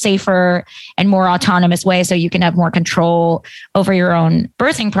 This is a safer and more autonomous way, so you can have more control over your own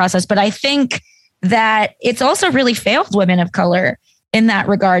birthing process. But I think that it's also really failed women of color in that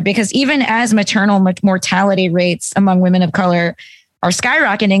regard, because even as maternal mortality rates among women of color are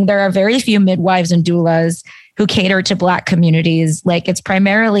skyrocketing, there are very few midwives and doulas who cater to Black communities. It's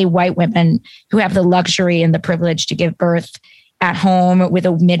primarily white women who have the luxury and the privilege to give birth at home with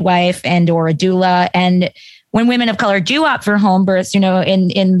a midwife and or a doula. And when women of color do opt for home births,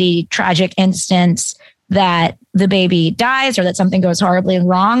 in the tragic instance that the baby dies or that something goes horribly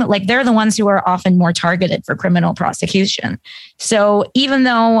wrong, they're the ones who are often more targeted for criminal prosecution. So even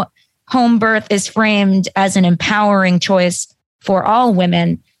though home birth is framed as an empowering choice for all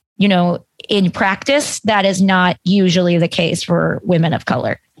women, in practice, that is not usually the case for women of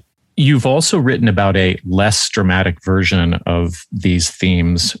color. You've also written about a less dramatic version of these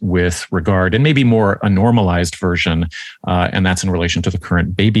themes with regard, and maybe more a normalized version, and that's in relation to the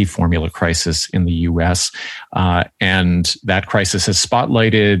current baby formula crisis in the US. And that crisis has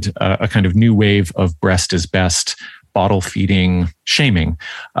spotlighted a kind of new wave of breast is best bottle feeding shaming.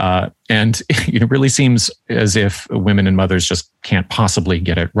 And it really seems as if women and mothers just can't possibly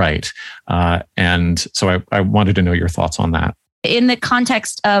get it right. And so I wanted to know your thoughts on that. In the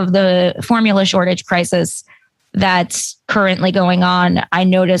context of the formula shortage crisis that's currently going on, I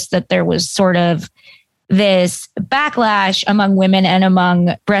noticed that there was sort of this backlash among women and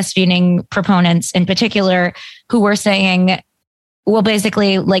among breastfeeding proponents in particular, who were saying, well,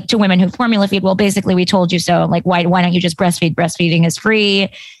 basically, to women who formula feed, well, basically, we told you so. Why don't you just breastfeed? Breastfeeding is free.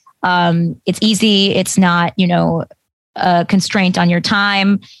 It's easy. It's not, a constraint on your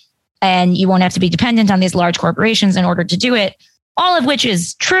time, and you won't have to be dependent on these large corporations in order to do it. All of which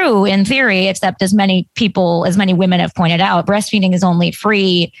is true in theory, except as many women have pointed out, breastfeeding is only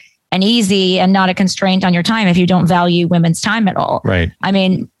free and easy and not a constraint on your time if you don't value women's time at all. Right. I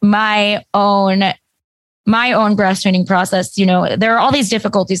mean, my own breastfeeding process, there are all these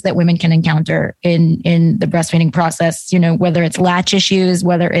difficulties that women can encounter in the breastfeeding process, whether it's latch issues,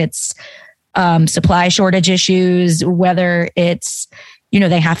 whether it's supply shortage issues, whether it's,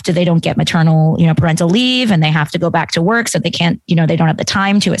 they don't get maternal, parental leave, and they have to go back to work. So they can't, they don't have the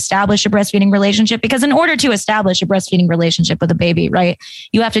time to establish a breastfeeding relationship, because in order to establish a breastfeeding relationship with a baby, right,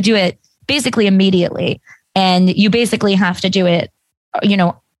 you have to do it basically immediately. And you basically have to do it,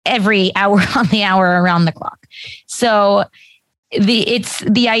 every hour on the hour around the clock. So it's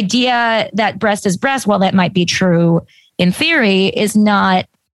the idea that breast is breast, while that might be true in theory, is not,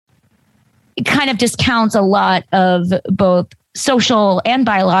 it kind of discounts a lot of both social and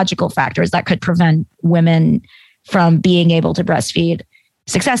biological factors that could prevent women from being able to breastfeed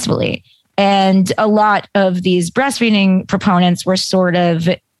successfully. And a lot of these breastfeeding proponents were sort of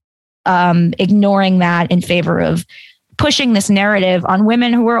ignoring that in favor of pushing this narrative on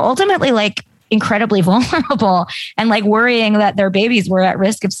women who were ultimately like incredibly vulnerable and like worrying that their babies were at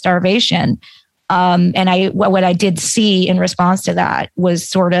risk of starvation. And what I did see in response to that was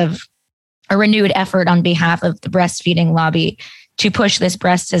sort of a renewed effort on behalf of the breastfeeding lobby to push this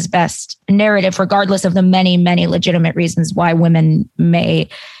breast is best narrative, regardless of the many, many legitimate reasons why women may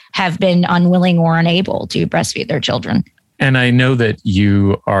have been unwilling or unable to breastfeed their children. And I know that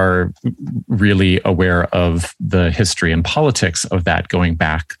you are really aware of the history and politics of that, going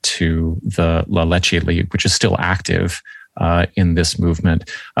back to the La Leche League, which is still active in this movement.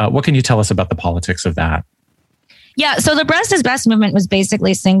 What can you tell us about the politics of that? Yeah, so the Breast is Best movement was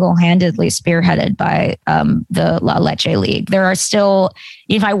basically single-handedly spearheaded by the La Leche League. There are still,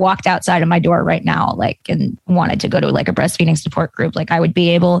 if I walked outside of my door right now, like, and wanted to go to like a breastfeeding support group, like I would be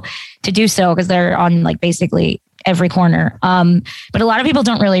able to do so because they're on like basically every corner. But a lot of people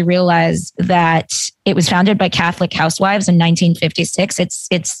don't really realize that it was founded by Catholic housewives in 1956.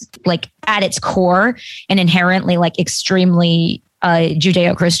 It's like at its core an inherently like extremely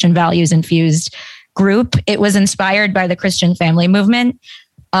Judeo-Christian values infused group. It was inspired by the Christian family movement.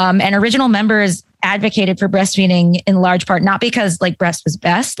 And original members advocated for breastfeeding in large part, not because like breast was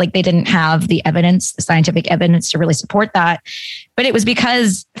best, like they didn't have the evidence, the scientific evidence to really support that, but it was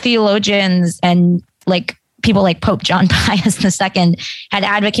because theologians and like people like Pope John Pius II had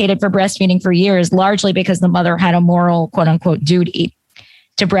advocated for breastfeeding for years, largely because the mother had a moral, quote unquote, duty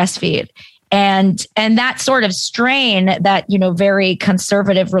to breastfeed. And that sort of strain, that, you know, very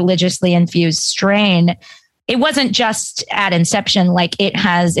conservative, religiously infused strain, it wasn't just at inception, like it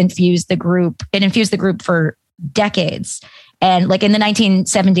has infused the group. It infused the group for decades. And like in the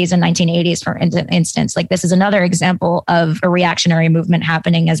 1970s and 1980s, for instance, like this is another example of a reactionary movement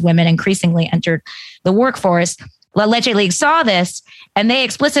happening as women increasingly entered the workforce. La Leche League saw this and they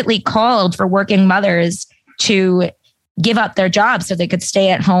explicitly called for working mothers to give up their jobs so they could stay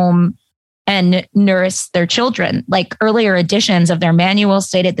at home and nurse their children. Like earlier editions of their manual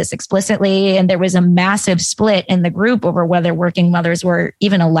stated this explicitly, and there was a massive split in the group over whether working mothers were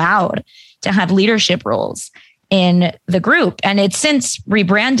even allowed to have leadership roles in the group. And it's since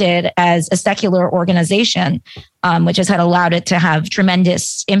rebranded as a secular organization, which has had allowed it to have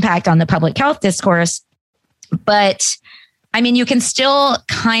tremendous impact on the public health discourse. But I mean, you can still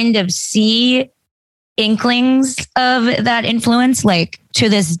kind of see inklings of that influence, like to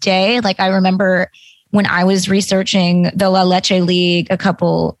this day. Like I remember when I was researching the La Leche League a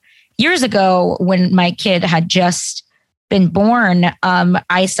couple years ago, when my kid had just been born,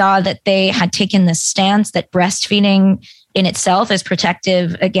 I saw that they had taken the stance that breastfeeding in itself is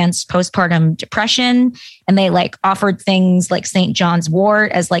protective against postpartum depression. And they like offered things like St. John's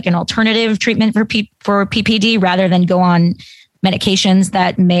wort as like an alternative treatment for PPD rather than go on medications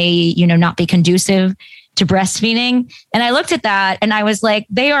that may, you know, not be conducive to breastfeeding. And I looked at that and I was like,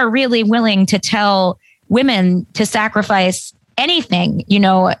 they are really willing to tell women to sacrifice anything, you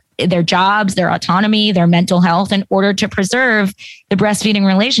know, their jobs, their autonomy, their mental health in order to preserve the breastfeeding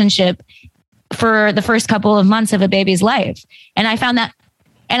relationship for the first couple of months of a baby's life. And I found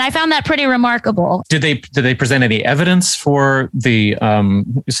that pretty remarkable. Did they present any evidence for the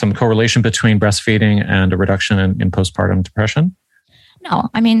some correlation between breastfeeding and a reduction in postpartum depression? No,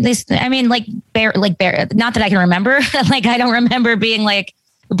 I mean, not that I can remember. Like, I don't remember being like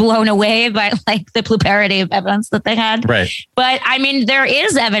blown away by like the plurality of evidence that they had. Right. But I mean, there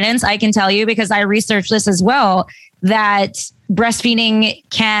is evidence, I can tell you, because I researched this as well, that breastfeeding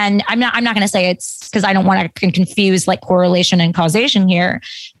can, I'm not going to say it's because I don't want to confuse like correlation and causation here.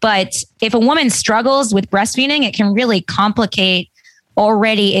 But if a woman struggles with breastfeeding, it can really complicate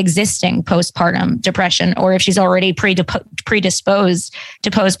already existing postpartum depression. Or if she's already predisposed to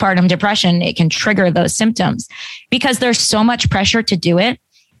postpartum depression, it can trigger those symptoms because there's so much pressure to do it.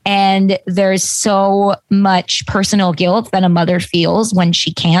 And there's so much personal guilt that a mother feels when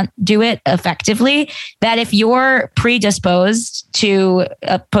she can't do it effectively, that if you're predisposed to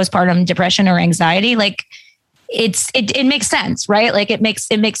a postpartum depression or anxiety, like it makes sense, right? Like it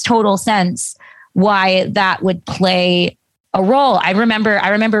makes total sense why that would play a role. I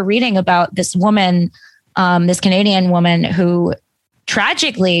remember reading about this woman, this Canadian woman who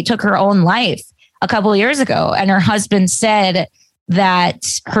tragically took her own life a couple of years ago, and her husband said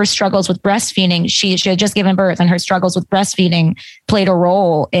that her struggles with breastfeeding, she had just given birth, and her struggles with breastfeeding played a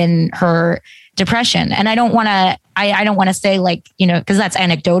role in her depression. And I don't want to say like, you know, because that's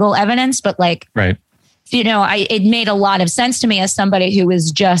anecdotal evidence, but like, right. You know, it made a lot of sense to me as somebody who had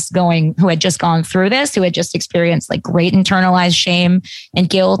just gone through this, who had just experienced like great internalized shame and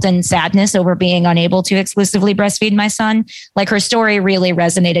guilt and sadness over being unable to exclusively breastfeed my son. Like her story really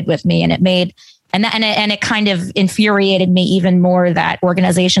resonated with me, and it made And it kind of infuriated me even more that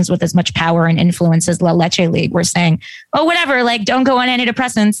organizations with as much power and influence as La Leche League were saying, oh, whatever, like, don't go on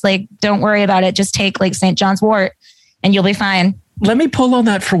antidepressants. Like, don't worry about it. Just take like St. John's wort and you'll be fine. Let me pull on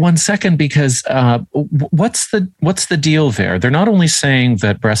that for 1 second, because what's the deal there? They're not only saying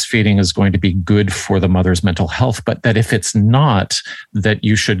that breastfeeding is going to be good for the mother's mental health, but that if it's not, that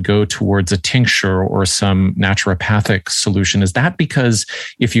you should go towards a tincture or some naturopathic solution. Is that because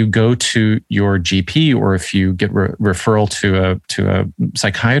if you go to your GP or if you get referral to a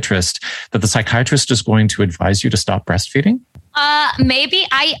psychiatrist, that the psychiatrist is going to advise you to stop breastfeeding? Maybe.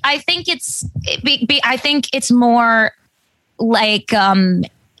 I think it's more like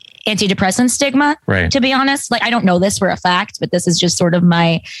antidepressant stigma, right? To be honest, like, I don't know this for a fact, but this is just sort of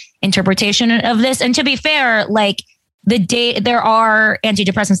my interpretation of this. And to be fair, like, there are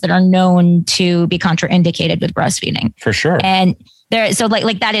antidepressants that are known to be contraindicated with breastfeeding, for sure. And so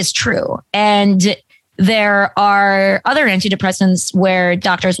that is true. And there are other antidepressants where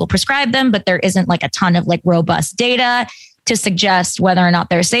doctors will prescribe them, but there isn't like a ton of like robust data to suggest whether or not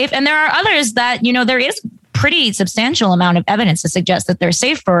they're safe. And there are others that, there is pretty substantial amount of evidence to suggest that they're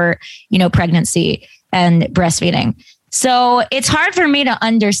safe for, pregnancy and breastfeeding. So it's hard for me to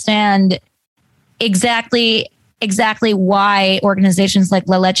understand exactly why organizations like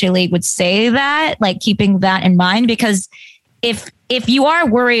La Leche League would say that, like keeping that in mind, because if you are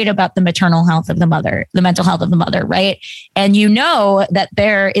worried about the maternal health of the mother, the mental health of the mother, right? And you know that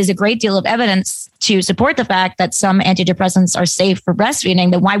there is a great deal of evidence to support the fact that some antidepressants are safe for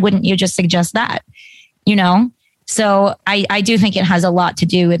breastfeeding, then why wouldn't you just suggest that? So I do think it has a lot to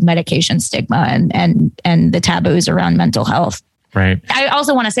do with medication stigma and the taboos around mental health. Right. I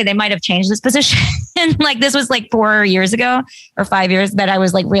also want to say they might have changed this position. Like, this was like 4 years ago or 5 years that I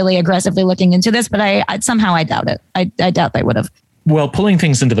was like really aggressively looking into this, but I somehow I doubt it. I doubt they would have. Well, pulling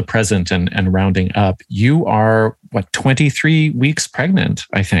things into the present and rounding up, you are 23 weeks pregnant,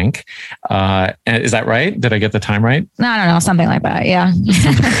 I think. Is that right? Did I get the time right? No, I don't know. Something like that. Yeah.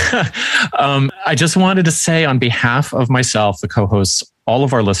 I just wanted to say on behalf of myself, the co-hosts, all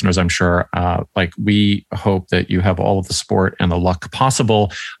of our listeners, I'm sure, we hope that you have all of the support and the luck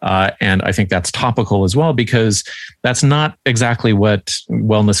possible. And I think that's topical as well, because that's not exactly what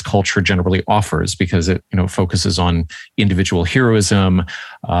wellness culture generally offers, because it, focuses on individual heroism,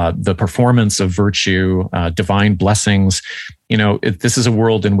 the performance of virtue, divine blessings. This is a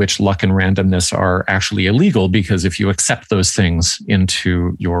world in which luck and randomness are actually illegal, because if you accept those things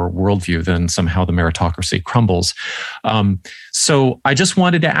into your worldview, then somehow the meritocracy crumbles. So I just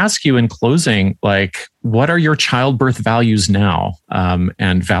wanted to ask you in closing, like, what are your childbirth values now,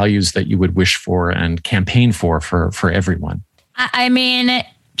 and values that you would wish for and campaign for everyone? I mean,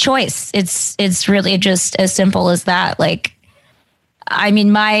 choice. It's really just as simple as that. Like, I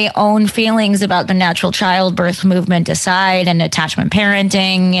mean, my own feelings about the natural childbirth movement aside, and attachment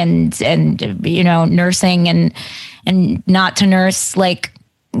parenting and nursing and not to nurse, like,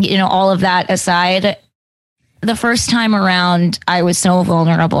 all of that aside, the first time around, I was so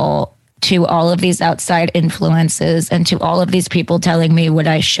vulnerable to all of these outside influences and to all of these people telling me what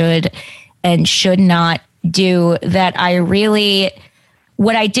I should and should not do, that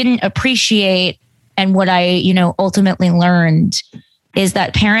what I didn't appreciate and what I, ultimately learned is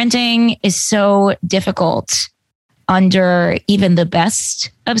that parenting is so difficult under even the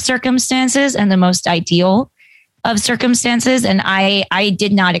best of circumstances and the most ideal of circumstances. And I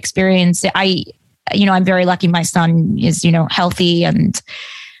did not experience it. I'm very lucky my son is, healthy and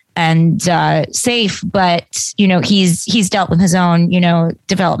safe, but, he's dealt with his own,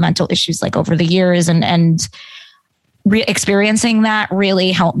 developmental issues like over the years, and experiencing that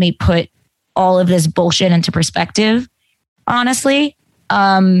really helped me put all of this bullshit into perspective, honestly.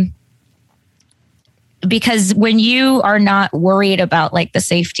 Because when you are not worried about like the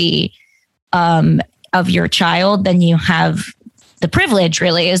safety of your child, then you have the privilege,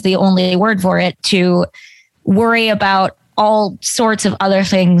 really is the only word for it, to worry about all sorts of other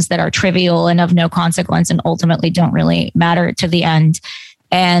things that are trivial and of no consequence and ultimately don't really matter to the end.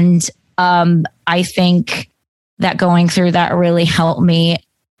 And I think that going through that really helped me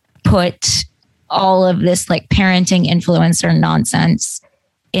put all of this like parenting influencer nonsense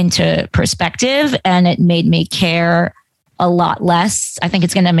into perspective, and it made me care a lot less. I think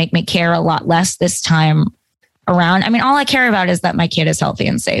it's going to make me care a lot less this time around. I mean, all I care about is that my kid is healthy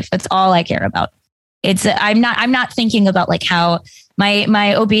and safe. That's all I care about. I'm not thinking about like how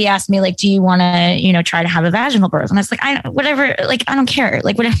my OB asked me, like, do you want to, try to have a vaginal birth? And I was like, I don't care.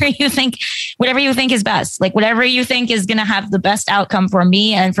 Like, whatever you think is best, like whatever you think is going to have the best outcome for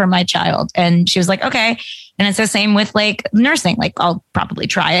me and for my child. And she was like, okay. And it's the same with like nursing. Like I'll probably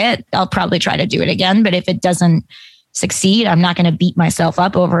try it. I'll probably try to do it again. But if it doesn't succeed, I'm not going to beat myself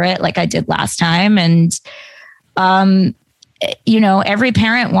up over it like I did last time. And, every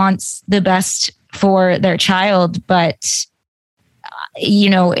parent wants the best for their child, but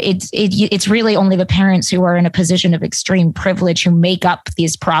it's really only the parents who are in a position of extreme privilege who make up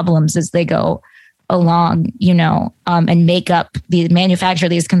these problems as they go along, and manufacture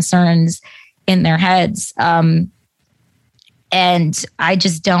these concerns in their heads. And I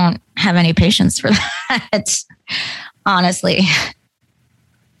just don't have any patience for that, honestly.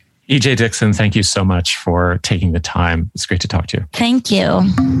 EJ Dickson, thank you so much for taking the time. It's great to talk to you. Thank you.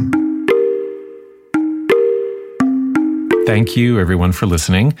 Thank you, everyone, for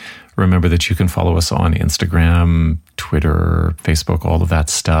listening. Remember that you can follow us on Instagram, Twitter, Facebook, all of that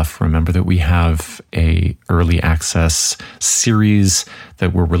stuff. Remember that we have a early access series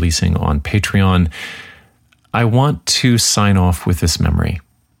that we're releasing on Patreon. I want to sign off with this memory.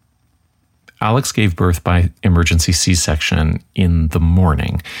 Alex gave birth by emergency C-section in the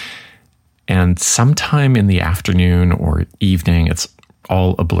morning. And sometime in the afternoon or evening, it's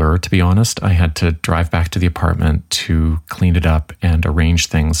all a blur, to be honest. I had to drive back to the apartment to clean it up and arrange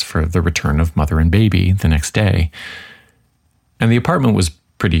things for the return of mother and baby the next day. And the apartment was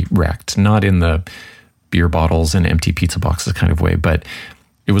pretty wrecked, not in the beer bottles and empty pizza boxes kind of way, but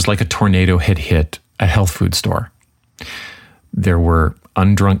it was like a tornado had hit a health food store. There were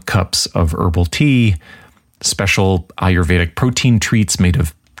undrunk cups of herbal tea, special Ayurvedic protein treats made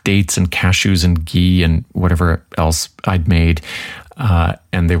of dates and cashews and ghee and whatever else I'd made.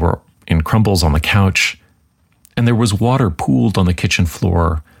 And they were in crumbles on the couch. And there was water pooled on the kitchen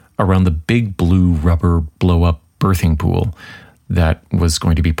floor around the big blue rubber blow-up birthing pool that was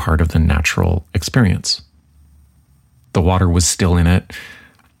going to be part of the natural experience. The water was still in it.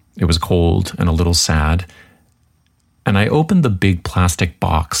 It was cold and a little sad. And I opened the big plastic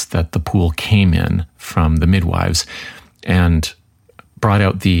box that the pool came in from the midwives and brought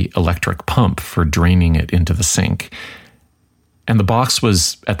out the electric pump for draining it into the sink. And the box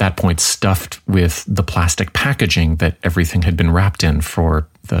was, at that point, stuffed with the plastic packaging that everything had been wrapped in for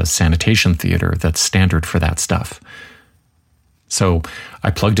the sanitation theater that's standard for that stuff. So I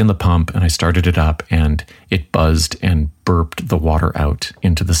plugged in the pump and I started it up, and it buzzed and burped the water out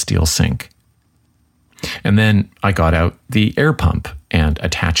into the steel sink. And then I got out the air pump and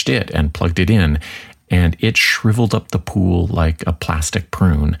attached it and plugged it in, and it shriveled up the pool like a plastic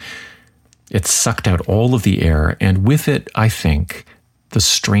prune. It sucked out all of the air, and with it, I think, the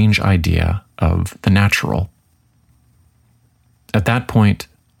strange idea of the natural. At that point,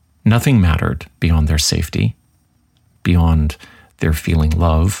 nothing mattered beyond their safety, beyond their feeling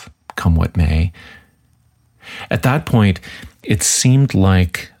love, come what may. At that point, it seemed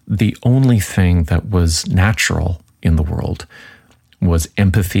like the only thing that was natural in the world was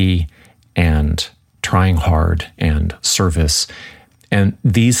empathy and trying hard and service. And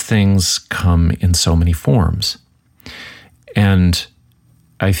these things come in so many forms. And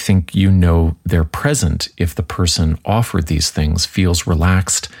I think they're present if the person offered these things feels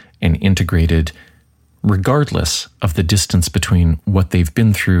relaxed and integrated, regardless of the distance between what they've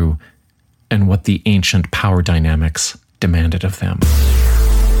been through and what the ancient power dynamics demanded of them.